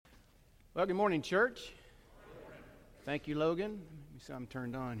Well, good morning, church. Thank you, Logan. Let me see, I'm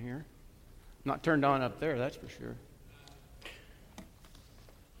turned on here. Not turned on up there, that's for sure.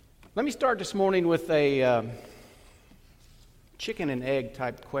 Let me start this morning with a chicken and egg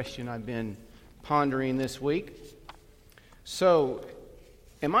type question I've been pondering this week. So,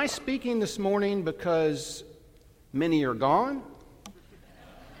 am I speaking this morning because many are gone?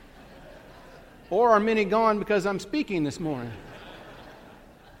 Or are many gone because I'm speaking this morning?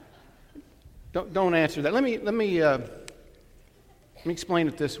 Don't answer that. Let me explain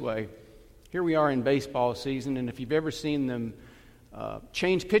it this way. Here we are in baseball season, and if you've ever seen them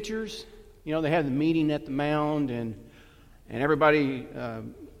change pitchers, you know, they have the meeting at the mound, and everybody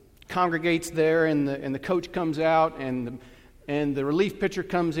congregates there, and the coach comes out, and the relief pitcher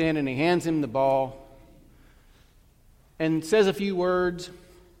comes in, and he hands him the ball and says a few words.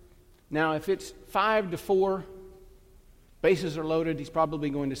 Now, if it's 5-4, bases are loaded, he's probably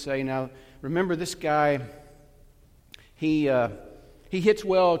going to say, now, remember this guy, he hits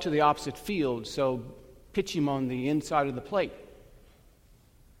well to the opposite field, so pitch him on the inside of the plate.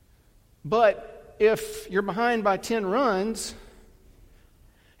 But if you're behind by 10 runs,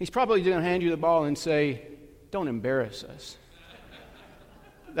 he's probably going to hand you the ball and say, don't embarrass us.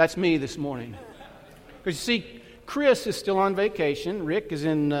 That's me this morning. Because you see, Chris is still on vacation. Rick is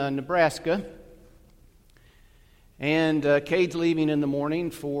in Nebraska. And Cade's leaving in the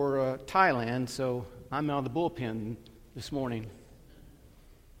morning for Thailand, so I'm out of the bullpen this morning.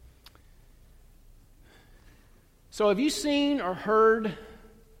 So have you seen or heard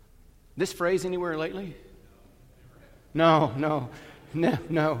this phrase anywhere lately? No.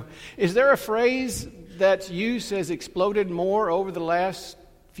 Is there a phrase that's used has exploded more over the last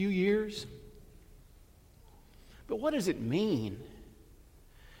few years? But what does it mean?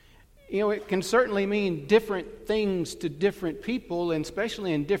 You know, it can certainly mean different things to different people, and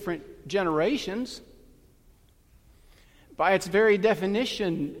especially in different generations. By its very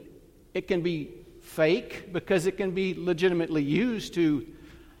definition, it can be fake because it can be legitimately used to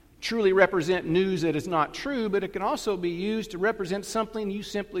truly represent news that is not true, but it can also be used to represent something you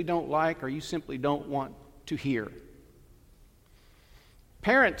simply don't like or you simply don't want to hear.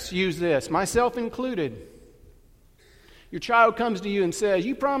 Parents use this, myself included. Your child comes to you and says,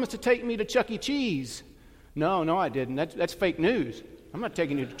 you promised to take me to Chuck E. Cheese. No, I didn't. That's fake news. I'm not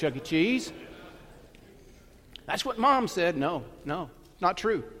taking you to Chuck E. Cheese. That's what Mom said. No, not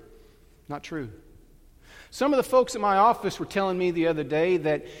true. Not true. Some of the folks at my office were telling me the other day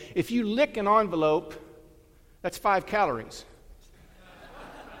that if you lick an envelope, that's 5 calories.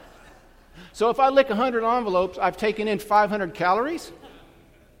 So if I lick 100 envelopes, I've taken in 500 calories?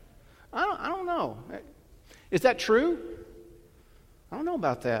 I don't know. Is that true? I don't know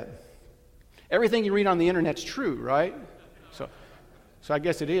about that. Everything you read on the internet's true, right? So I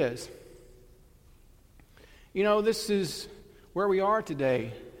guess it is. You know, this is where we are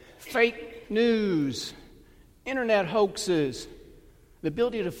today. Fake news, internet hoaxes, the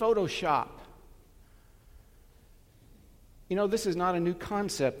ability to Photoshop. You know, this is not a new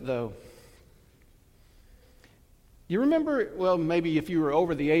concept, though. You remember, well, maybe if you were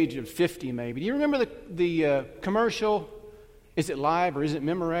over the age of 50, maybe. Do you remember the commercial, Is It Live or Is It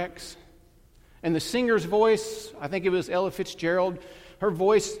Memorex? And the singer's voice, I think it was Ella Fitzgerald, her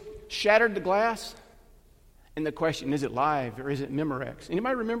voice shattered the glass. And the question, is it live or is it Memorex?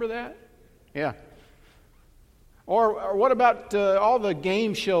 Anybody remember that? Yeah. Or what about all the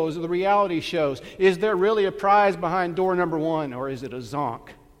game shows or the reality shows? Is there really a prize behind door number 1 or is it a zonk?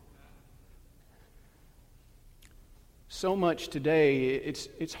 So much today,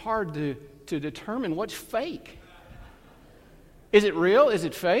 it's hard to determine what's fake. Is it real? Is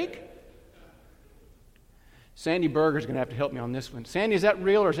it fake? Sandy Berger's going to have to help me on this one. Sandy, is that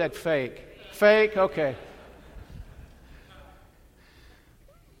real or is that fake? Fake? Okay.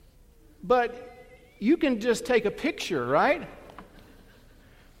 But you can just take a picture, right?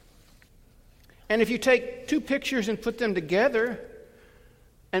 And if you take 2 pictures and put them together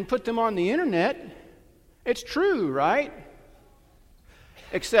and put them on the internet, it's true, right?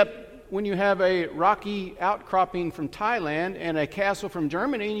 Except when you have a rocky outcropping from Thailand and a castle from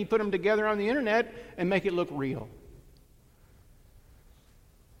Germany and you put them together on the internet and make it look real.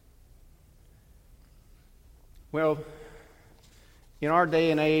 Well, in our day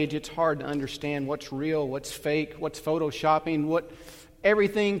and age, it's hard to understand what's real, what's fake, what's photoshopping,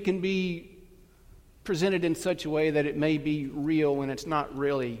 everything can be presented in such a way that it may be real when it's not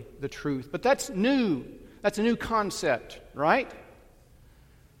really the truth. But that's new. That's a new concept, right?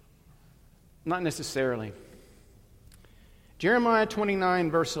 Not necessarily. Jeremiah 29,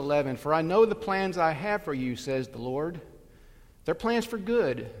 verse 11, "For I know the plans I have for you, says the Lord. They're plans for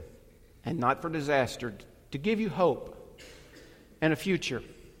good and not for disaster, to give you hope and a future.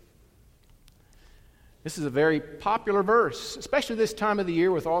 This is a very popular verse, especially this time of the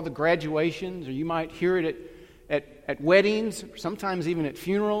year with all the graduations, or you might hear it at weddings, sometimes even at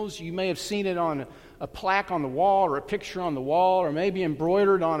funerals. You may have seen it on a plaque on the wall or a picture on the wall, or maybe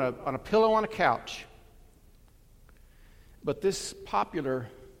embroidered on a pillow on a couch. But this popular,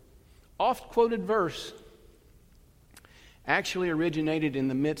 oft-quoted verse actually originated in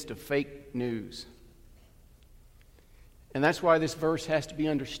the midst of fake news. And that's why this verse has to be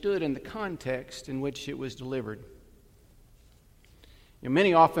understood in the context in which it was delivered.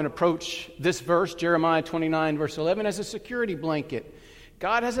 Many often approach this verse, Jeremiah 29, verse 11, as a security blanket.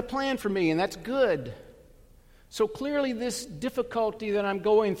 God has a plan for me, and that's good. So clearly this difficulty that I'm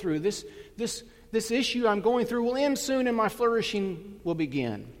going through, this issue I'm going through will end soon, and my flourishing will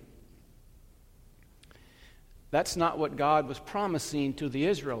begin. That's not what God was promising to the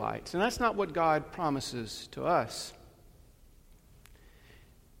Israelites, and that's not what God promises to us.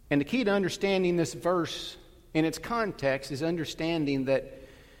 And the key to understanding this verse in its context is understanding that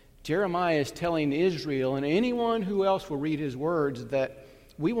Jeremiah is telling Israel and anyone who else will read his words that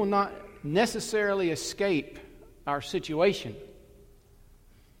we will not necessarily escape our situation,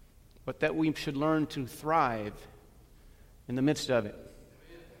 but that we should learn to thrive in the midst of it.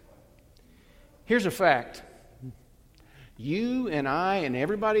 Here's a fact. You and I and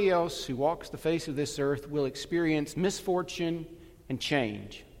everybody else who walks the face of this earth will experience misfortune and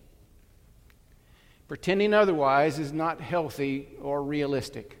change. Pretending otherwise is not healthy or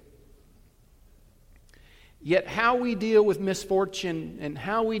realistic. Yet how we deal with misfortune and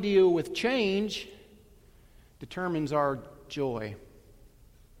how we deal with change determines our joy.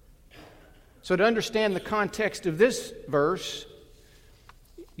 So to understand the context of this verse,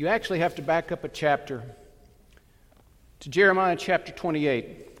 you actually have to back up a chapter to Jeremiah chapter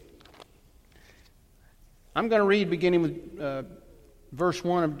 28. I'm going to read beginning with verse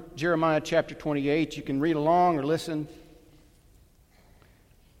 1 of Jeremiah chapter 28. You can read along or listen.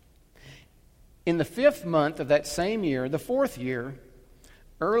 In the 5th month of that same year, the 4th year,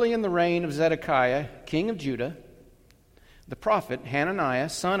 early in the reign of Zedekiah, king of Judah, the prophet Hananiah,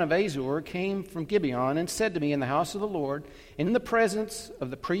 son of Azur, came from Gibeon and said to me in the house of the Lord, in the presence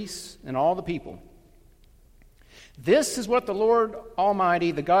of the priests and all the people, "This is what the Lord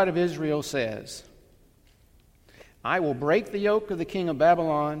Almighty, the God of Israel, says. I will break the yoke of the king of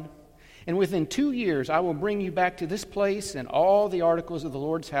Babylon, and within 2 years I will bring you back to this place and all the articles of the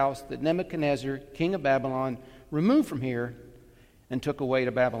Lord's house that Nebuchadnezzar, king of Babylon, removed from here and took away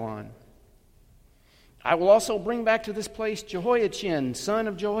to Babylon. I will also bring back to this place Jehoiachin, son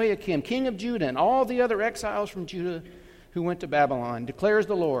of Jehoiakim, king of Judah, and all the other exiles from Judah who went to Babylon, declares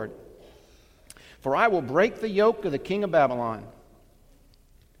the Lord. For I will break the yoke of the king of Babylon."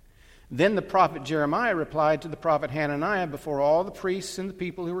 Then the prophet Jeremiah replied to the prophet Hananiah before all the priests and the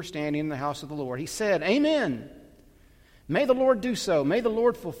people who were standing in the house of the Lord. He said, "Amen. May the Lord do so. May the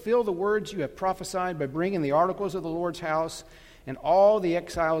Lord fulfill the words you have prophesied by bringing the articles of the Lord's house and all the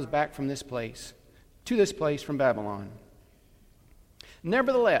exiles back from this place, to this place from Babylon.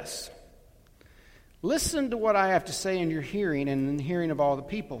 Nevertheless, listen to what I have to say in your hearing and in the hearing of all the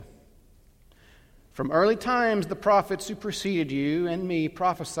people. From early times, the prophets who preceded you and me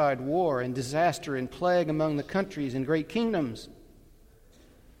prophesied war and disaster and plague among the countries and great kingdoms.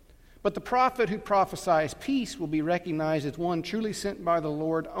 But the prophet who prophesies peace will be recognized as one truly sent by the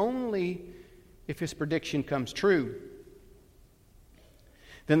Lord only if his prediction comes true."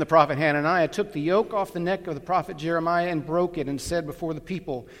 Then the prophet Hananiah took the yoke off the neck of the prophet Jeremiah and broke it and said before the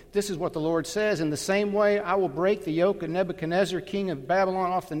people, "This is what the Lord says. In the same way, I will break the yoke of Nebuchadnezzar, king of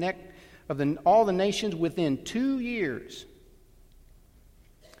Babylon, off the neck of all the nations within 2 years."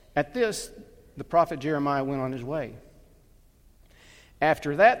 At this, the prophet Jeremiah went on his way.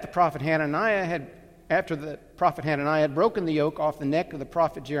 After the prophet Hananiah had broken the yoke off the neck of the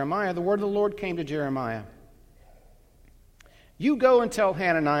prophet Jeremiah, the word of the Lord came to Jeremiah. "You go and tell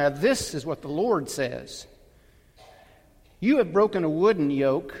Hananiah, this is what the Lord says. You have broken a wooden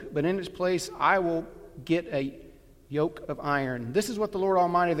yoke, but in its place I will get a yoke of iron. This is what the Lord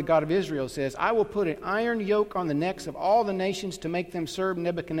Almighty, the God of Israel, says. I will put an iron yoke on the necks of all the nations to make them serve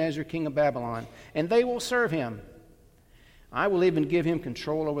Nebuchadnezzar, king of Babylon, and they will serve him. I will even give him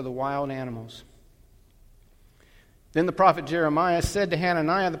control over the wild animals." Then the prophet Jeremiah said to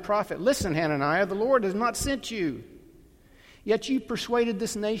Hananiah the prophet, "Listen, Hananiah, the Lord has not sent you, yet you persuaded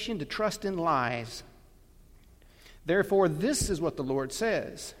this nation to trust in lies. Therefore, this is what the Lord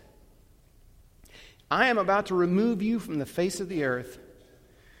says. I am about to remove you from the face of the earth.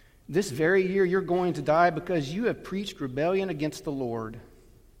 This very year you're going to die because you have preached rebellion against the Lord.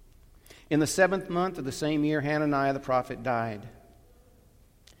 In the 7th month of the same year, Hananiah the prophet died.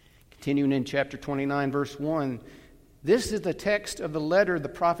 Continuing in chapter 29, verse 1, this is the text of the letter the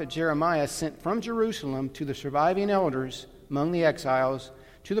prophet Jeremiah sent from Jerusalem to the surviving elders among the exiles,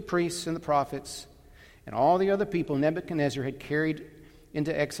 to the priests and the prophets, and all the other people Nebuchadnezzar had carried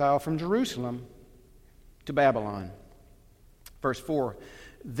into exile from Jerusalem to Babylon. Verse 4,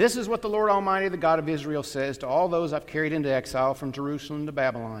 this is what the Lord Almighty, the God of Israel, says to all those I've carried into exile from Jerusalem to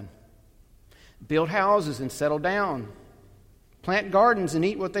Babylon. Build houses and settle down. Plant gardens and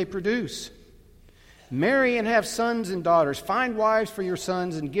eat what they produce. Marry and have sons and daughters. Find wives for your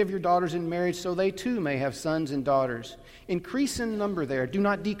sons and give your daughters in marriage so they too may have sons and daughters. Increase in number there. Do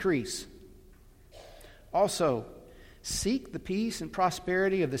not decrease. Also, seek the peace and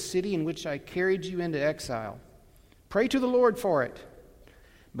prosperity of the city in which I carried you into exile. Pray to the Lord for it,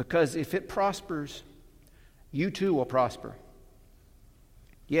 because if it prospers, you too will prosper.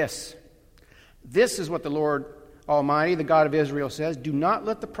 Yes, this is what the Lord Almighty, the God of Israel, says. Do not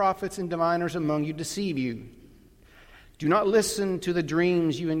let the prophets and diviners among you deceive you. Do not listen to the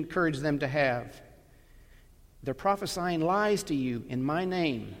dreams you encourage them to have. They're prophesying lies to you in my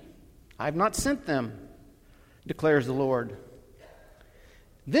name. I have not sent them, declares the Lord.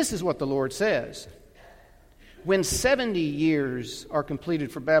 This is what the Lord says. When 70 years are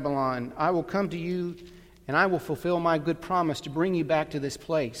completed for Babylon, I will come to you and I will fulfill my good promise to bring you back to this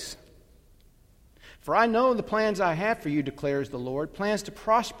place. For I know the plans I have for you, declares the Lord, plans to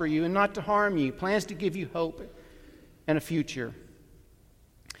prosper you and not to harm you, plans to give you hope and a future.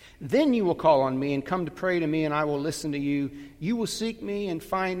 Then you will call on me and come to pray to me, and I will listen to you. You will seek me and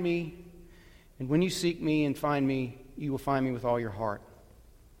find me, and when you seek me and find me, you will find me with all your heart.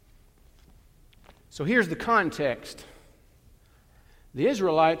 So here's the context. The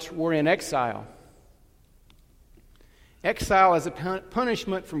Israelites were in exile. Exile as a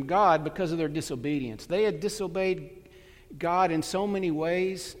punishment from God because of their disobedience. They had disobeyed God in so many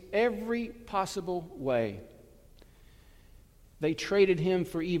ways, every possible way. They traded him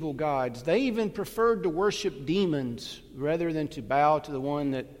for evil gods. They even preferred to worship demons rather than to bow to the one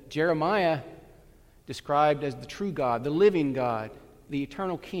that Jeremiah described as the true God, the living God, the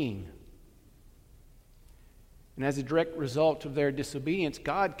eternal King. And as a direct result of their disobedience,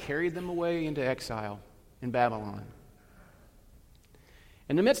 God carried them away into exile in Babylon.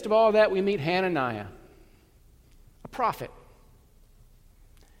 In the midst of all that, we meet Hananiah, a prophet.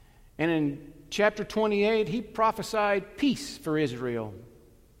 And in chapter 28, he prophesied peace for Israel,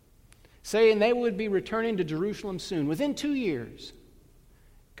 saying they would be returning to Jerusalem soon. Within 2 years,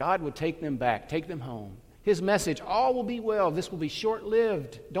 God would take them back, take them home. His message, all will be well. This will be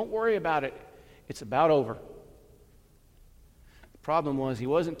short-lived. Don't worry about it. It's about over. The problem was he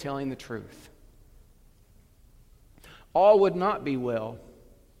wasn't telling the truth. All would not be well.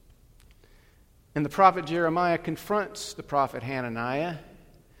 And the prophet Jeremiah confronts the prophet Hananiah,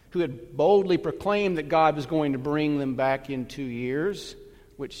 who had boldly proclaimed that God was going to bring them back in 2 years,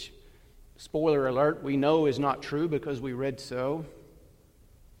 which, spoiler alert, we know is not true because we read so.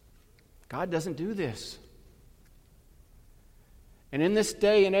 God doesn't do this. And in this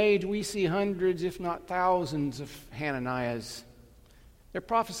day and age, we see hundreds, if not thousands, of Hananiahs. They're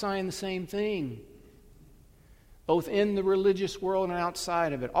prophesying the same thing, both in the religious world and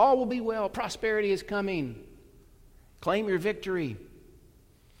outside of it. All will be well. Prosperity is coming. Claim your victory.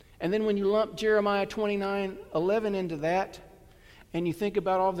 And then when you lump Jeremiah 29:11 into that, and you think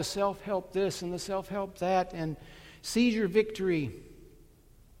about all the self-help this and the self-help that, and seize your victory,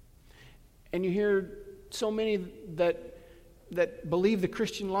 and you hear so many that believe the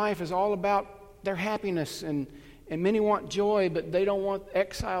Christian life is all about their happiness, and many want joy, but they don't want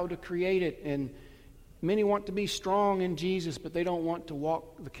exile to create it, and many want to be strong in Jesus, but they don't want to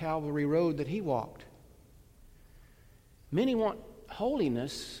walk the Calvary road that he walked. Many want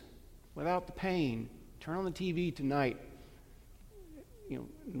holiness without the pain. Turn on the TV tonight,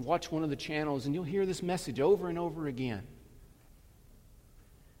 watch one of the channels, and you'll hear this message over and over again.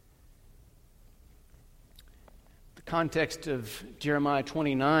 The context of Jeremiah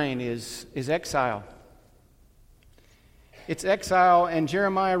 29 is exile. It's exile, and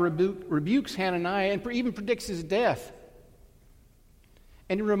Jeremiah rebukes Hananiah and even predicts his death.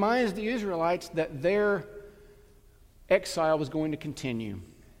 And he reminds the Israelites that their exile was going to continue.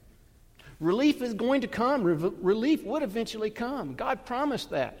 Relief is going to come. Relief would eventually come. God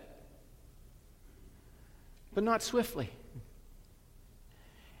promised that. But not swiftly.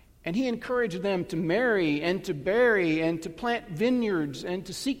 And he encouraged them to marry and to bury and to plant vineyards and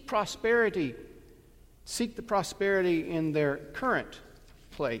to seek prosperity. Seek the prosperity in their current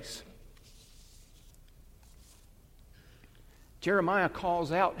place. Jeremiah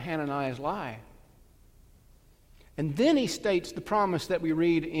calls out Hananiah's lie. And then he states the promise that we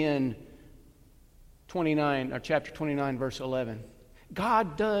read in chapter 29, verse 11.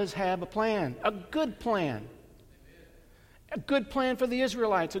 God does have a plan, a good plan. A good plan for the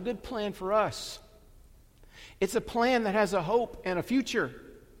Israelites, a good plan for us. It's a plan that has a hope and a future.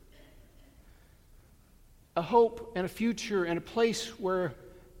 A hope and a future and a place where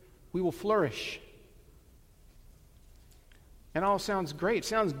we will flourish. And all sounds great.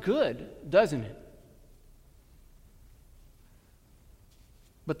 Sounds good, doesn't it?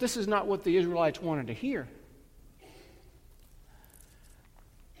 But this is not what the Israelites wanted to hear.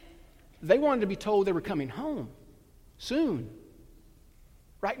 They wanted to be told they were coming home soon,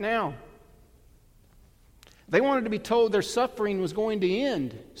 right now. They wanted to be told their suffering was going to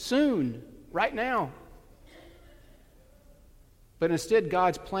end soon, right now. But instead,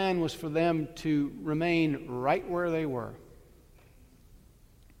 God's plan was for them to remain right where they were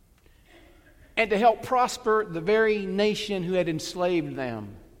and to help prosper the very nation who had enslaved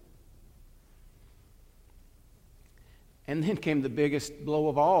them. And then came the biggest blow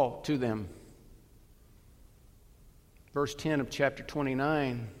of all to them. Verse 10 of chapter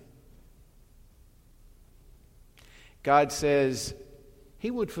 29. God says He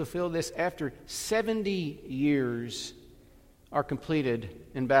would fulfill this after 70 years are completed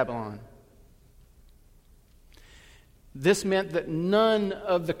in Babylon. This meant that none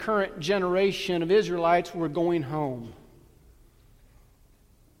of the current generation of Israelites were going home.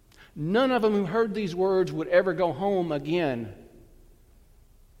 None of them who heard these words would ever go home again.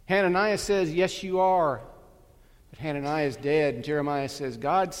 Hananiah says, yes, you are. But Hananiah is dead. And Jeremiah says,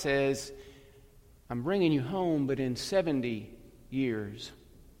 God says, I'm bringing you home, but in 70 years.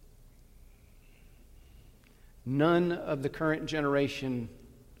 None of the current generation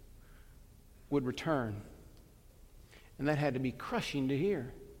would return. And that had to be crushing to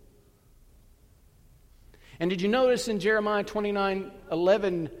hear. And did you notice in Jeremiah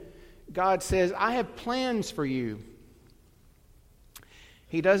 29:11, God says, I have plans for you.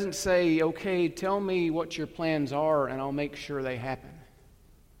 He doesn't say, okay, tell me what your plans are and I'll make sure they happen.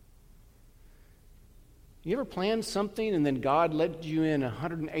 You ever planned something and then God led you in a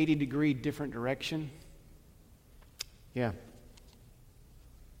 180-degree different direction? Yeah.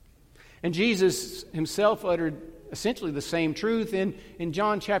 And Jesus himself uttered essentially the same truth. In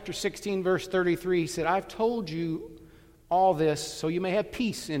John chapter 16, verse 33, he said, I've told you all this so you may have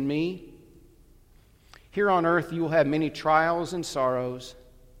peace in me. Here on earth you will have many trials and sorrows,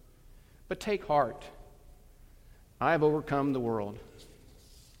 but take heart. I have overcome the world.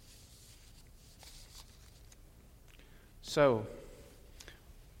 So,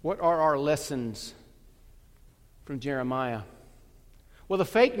 what are our lessons from Jeremiah? Well, the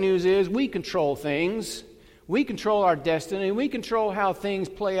fake news is we control things. We control our destiny. We control how things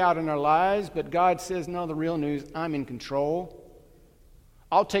play out in our lives. But God says, no, the real news, I'm in control.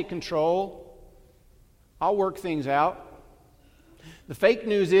 I'll take control. I'll work things out. The fake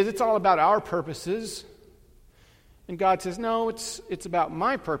news is it's all about our purposes. And God says, no, it's about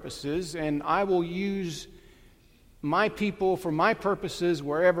my purposes, and I will use my people for my purposes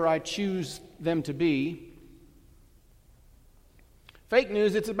wherever I choose them to be. Fake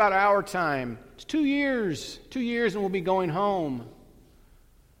news, it's about our time. It's 2 years. 2 years and we'll be going home.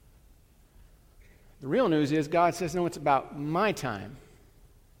 The real news is God says, no, it's about my time.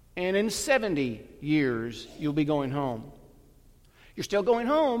 And in 70 years, you'll be going home. You're still going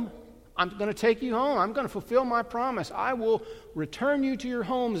home. I'm going to take you home. I'm going to fulfill my promise. I will return you to your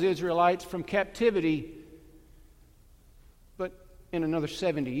homes, Israelites, from captivity, but in another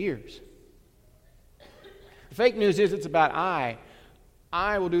 70 years. The fake news is it's about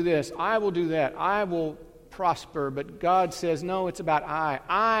I will do this. I will do that. I will prosper. But God says, no, it's about I.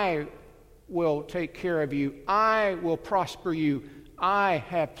 I will take care of you. I will prosper you. I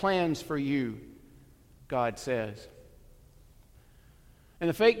have plans for you, God says. And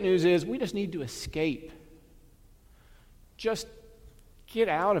the fake news is we just need to escape. Just get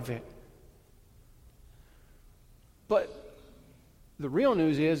out of it. But the real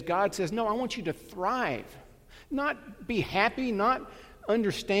news is God says, no, I want you to thrive. Not be happy, not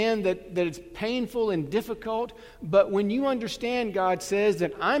understand that it's painful and difficult, but when you understand, God says,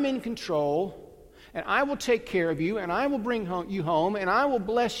 that I'm in control, and I will take care of you, and I will bring you home, and I will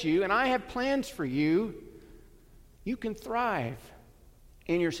bless you, and I have plans for you, you can thrive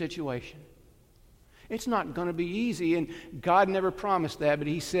in your situation. It's not going to be easy, and God never promised that, but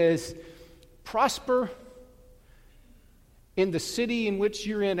He says, prosper in the city in which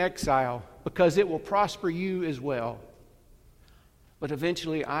you're in exile, because it will prosper you as well. But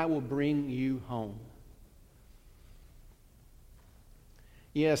eventually I will bring you home.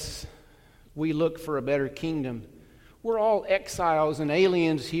 Yes, we look for a better kingdom. We're all exiles and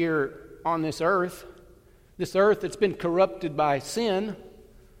aliens here on this earth that's been corrupted by sin.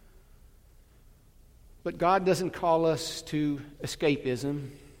 But God doesn't call us to escapism.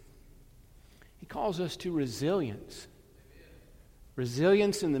 He calls us to resilience.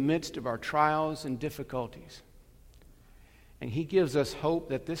 Resilience in the midst of our trials and difficulties. And He gives us hope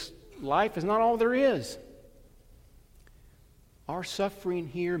that this life is not all there is. Our suffering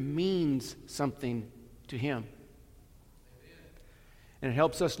here means something to Him. And it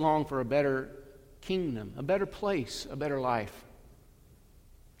helps us long for a better kingdom, a better place, a better life.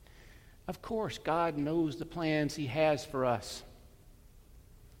 Of course, God knows the plans He has for us.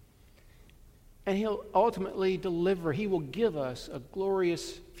 And He'll ultimately deliver. He will give us a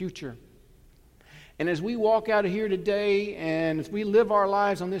glorious future. And as we walk out of here today and as we live our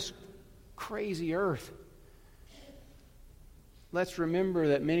lives on this crazy earth, let's remember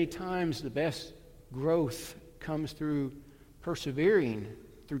that many times the best growth comes through persevering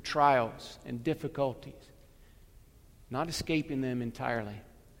through trials and difficulties, not escaping them entirely.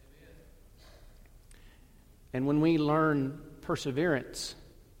 And when we learn perseverance,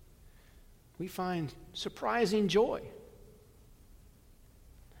 we find surprising joy.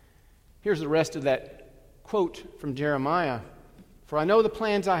 Here's the rest of that quote from Jeremiah. "For I know the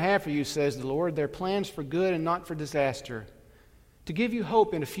plans I have for you, says the Lord. They're plans for good and not for disaster, to give you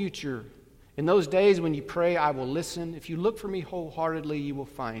hope in a future. In those days when you pray, I will listen. If you look for me wholeheartedly, you will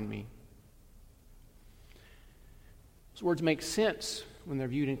find me." Those words make sense when they're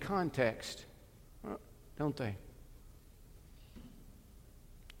viewed in context, don't they?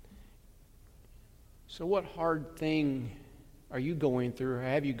 So what hard thing are you going through or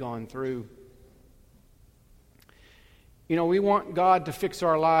have you gone through? You know, we want God to fix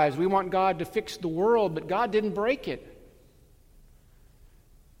our lives. We want God to fix the world, but God didn't break it.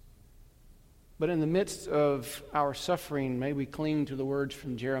 But in the midst of our suffering, may we cling to the words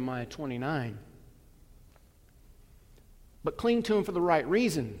from Jeremiah 29. But cling to them for the right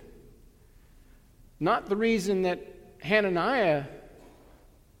reason. Not the reason that Hananiah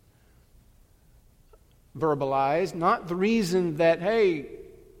verbalized, not the reason that, hey,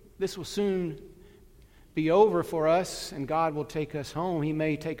 this will soon be over for us and God will take us home. He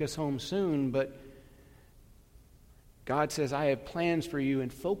may take us home soon, but God says, I have plans for you,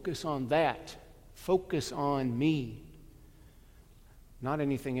 and focus on that. Focus on me, not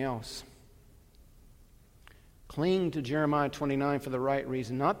anything else. Cling to Jeremiah 29 for the right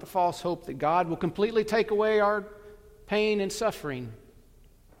reason, not the false hope that God will completely take away our pain and suffering,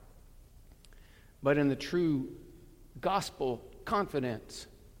 but in the true gospel confidence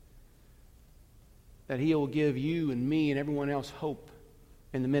that He will give you and me and everyone else hope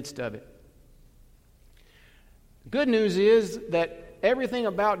in the midst of it. The good news is that everything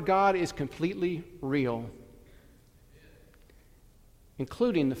about God is completely real,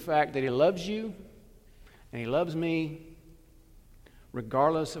 including the fact that He loves you and He loves me,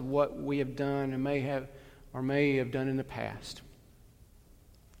 regardless of what we have done and may have done in the past.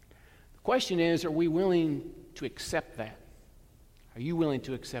 The question is, are we willing to accept that? Are you willing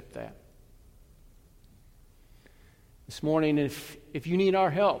to accept that? This morning, if you need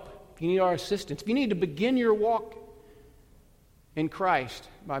our help, if you need our assistance, if you need to begin your walk in Christ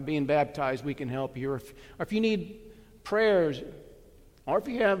by being baptized, we can help you. Or if you need prayers, or if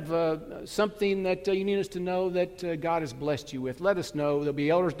you have something that you need us to know that God has blessed you with, let us know. There'll be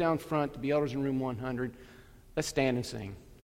elders down front. There'll be elders in room 100. Let's stand and sing.